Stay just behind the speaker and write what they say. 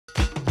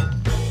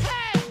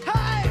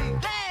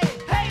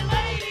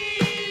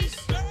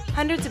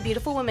Hundreds of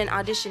beautiful women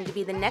auditioned to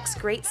be the next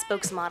great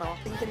spokesmodel.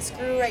 You can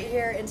screw right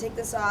here and take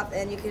this off,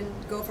 and you can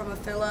go from a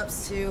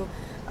Phillips to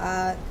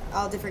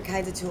all different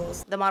kinds of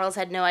tools. The models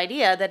had no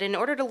idea that in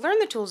order to learn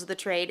the tools of the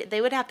trade,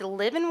 they would have to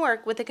live and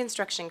work with a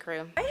construction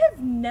crew. I have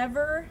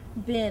never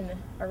been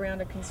around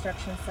a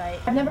construction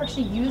site. I've never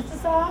actually used a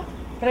saw,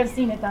 but I've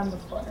seen it done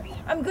before.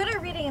 I'm good at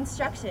reading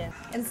instructions.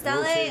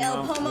 Installe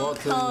el pomo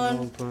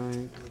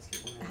con...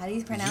 How do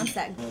you pronounce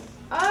that?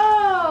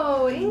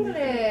 Oh,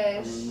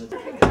 English.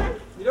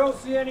 You don't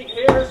see any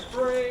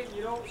hairspray,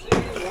 you don't see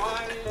any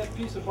line in that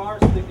piece of bar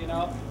sticking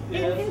up.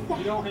 Yes,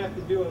 you don't have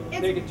to do it.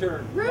 Take a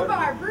turn.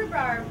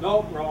 Rhubarb.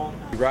 Nope, wrong.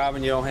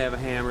 Robin, you don't have a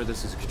hammer.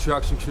 This is a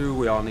construction crew.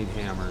 We all need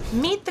hammers.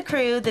 Meet the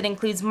crew that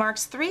includes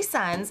Mark's 3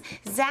 sons,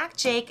 Zach,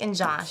 Jake, and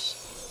Josh.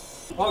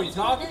 Oh, you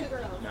talking?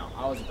 No,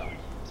 I wasn't talking.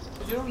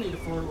 You don't need a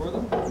Ford with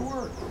them. Get to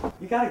work.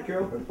 You got a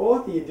girlfriend.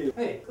 Both of you do.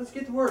 Hey, let's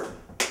get to work.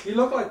 You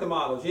look like the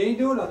models. You ain't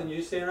doing nothing. You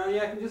just stand around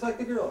acting just like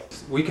the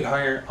girls. We could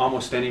hire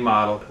almost any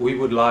model. We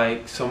would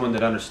like someone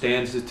that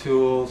understands the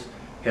tools,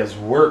 has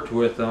worked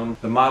with them.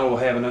 The model will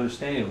have an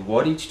understanding of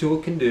what each tool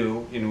can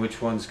do and which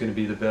one's going to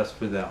be the best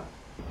for them.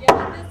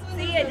 Yeah,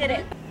 see, I did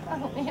it.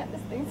 Oh man,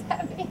 this thing's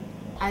heavy.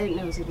 I didn't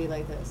know it was going to be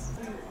like this.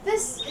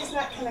 This is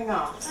not coming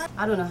off.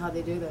 I don't know how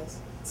they do this.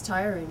 It's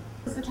tiring.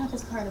 It's the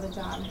toughest part of the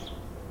job.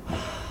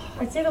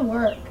 I'd say the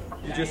work.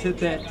 You just hit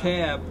that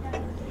tab,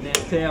 and that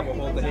tab will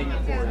hold the hanger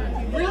for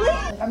you. Really?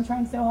 I'm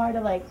trying so hard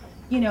to, like,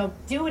 you know,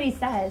 do what he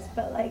says,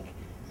 but like,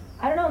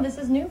 I don't know, this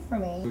is new for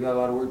me. We got a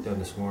lot of work done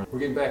this morning. We're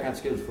getting back on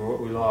schedule for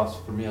what we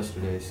lost from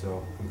yesterday,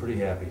 so I'm pretty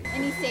happy.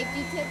 Any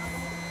safety tips?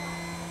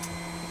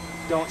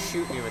 Don't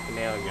shoot me with the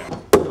nail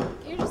gun.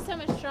 You're just so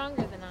much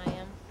stronger than I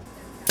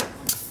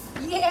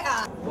am.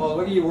 Yeah! Well,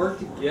 look at you work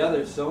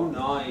together, so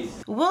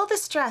nice. Will the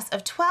stress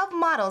of 12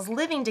 models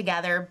living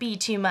together be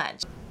too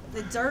much?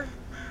 The dirt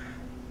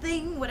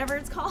thing, whatever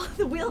it's called,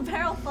 the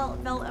wheelbarrow fell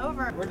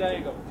over. Where'd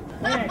Diane go?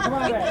 Hey, come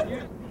on back. See,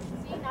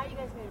 now you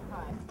guys made a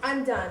pie.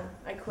 I'm done.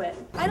 I quit.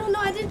 I don't know.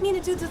 I didn't mean to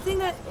do the thing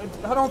that...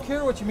 I don't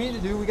care what you mean to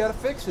do. We gotta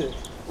fix it.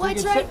 Well, I You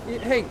can tried...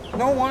 sit- Hey,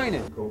 no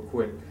whining. Go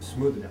quick.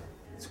 Smooth it out.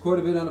 It's quite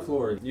a bit on the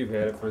floor. You've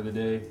had it for the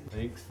day.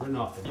 Thanks for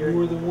nothing. You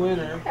were the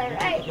winner.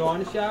 Alright. Go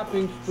on the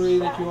shopping spree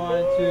that you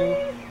wanted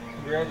to.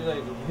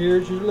 Congratulations.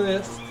 Here's your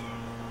list.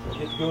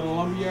 You get to go to the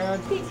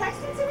lumberyard. Can you text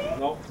it to me?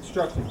 Nope.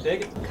 Instructions.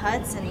 Take it.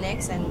 Cuts and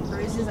nicks and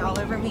bruises all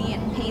over me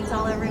and pains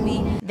all over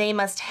me. They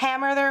must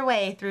hammer their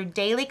way through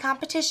daily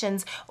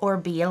competitions or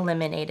be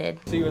eliminated.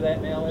 See where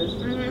that nail is?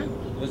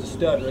 Mm-hmm. There's a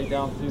stud right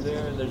down through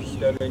there. There's a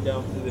stud right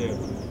down through there.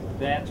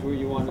 That's where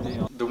you want to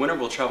nail. The winner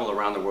will travel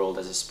around the world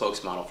as a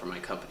spokesmodel for my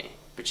company,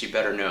 but you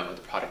better know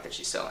the product that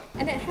she's selling.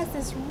 And it has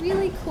this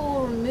really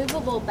cool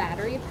removable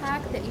battery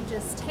pack that you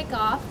just take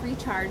off,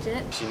 recharge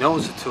it. She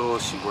knows the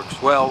tools, she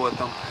works well with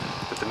them,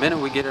 but the minute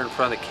we get her in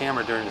front of the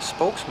camera during the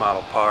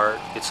spokesmodel part,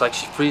 it's like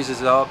she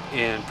freezes up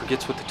and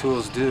forgets what the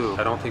tools do.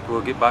 I don't think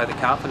we'll get by the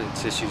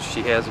confidence issues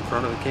she has in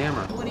front of the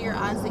camera. What are your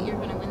odds that you're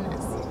going to win this?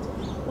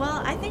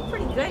 Well, I think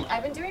pretty good.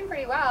 I've been doing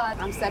pretty well.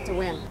 I'm set to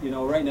win. You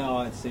know, right now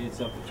I'd say it's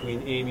up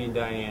between Amy and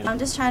Diane. I'm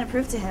just trying to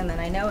prove to him that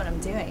I know what I'm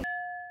doing.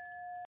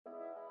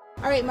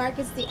 All right, Mark,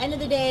 it's the end of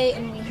the day,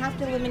 and we have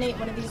to eliminate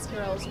one of these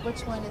girls.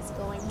 Which one is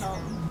going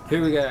home?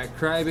 Here we got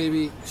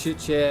Crybaby, Chit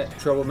Chat,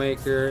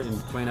 Troublemaker, and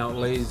Plain Out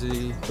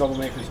Lazy.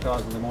 Troublemaker's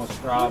causing the most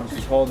problems.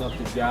 She's holding up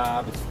the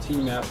job. It's a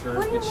team effort,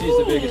 What do you and she's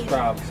the biggest mean?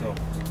 problem. So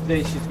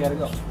today she's got to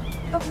go.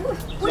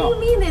 What do you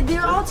mean that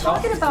they're all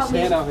talking about me?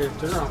 Stand out here.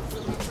 Turn around.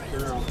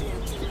 Turn around.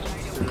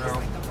 Turn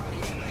around.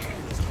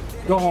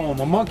 Go home.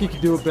 A monkey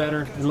could do it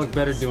better and look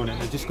better doing it.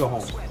 Now just go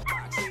home.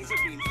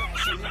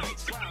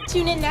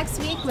 Tune in next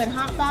week when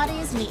hot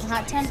bodies meet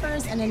hot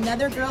tempers and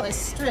another girl is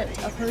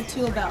stripped of her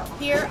tool belt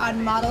here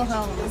on Model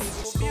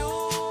Homes.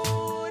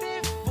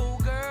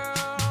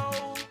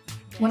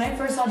 When I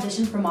first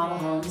auditioned for Model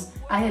Homes,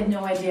 I had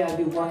no idea I'd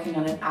be working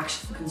on an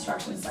actual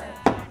construction site.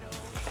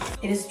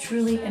 It is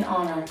truly an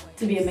honor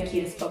to be a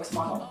Makita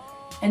spokesmodel.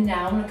 And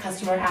now when a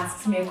customer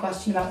asks me a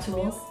question about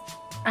tools,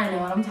 I know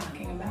what I'm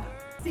talking about.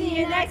 See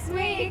you next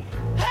week.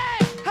 Hey!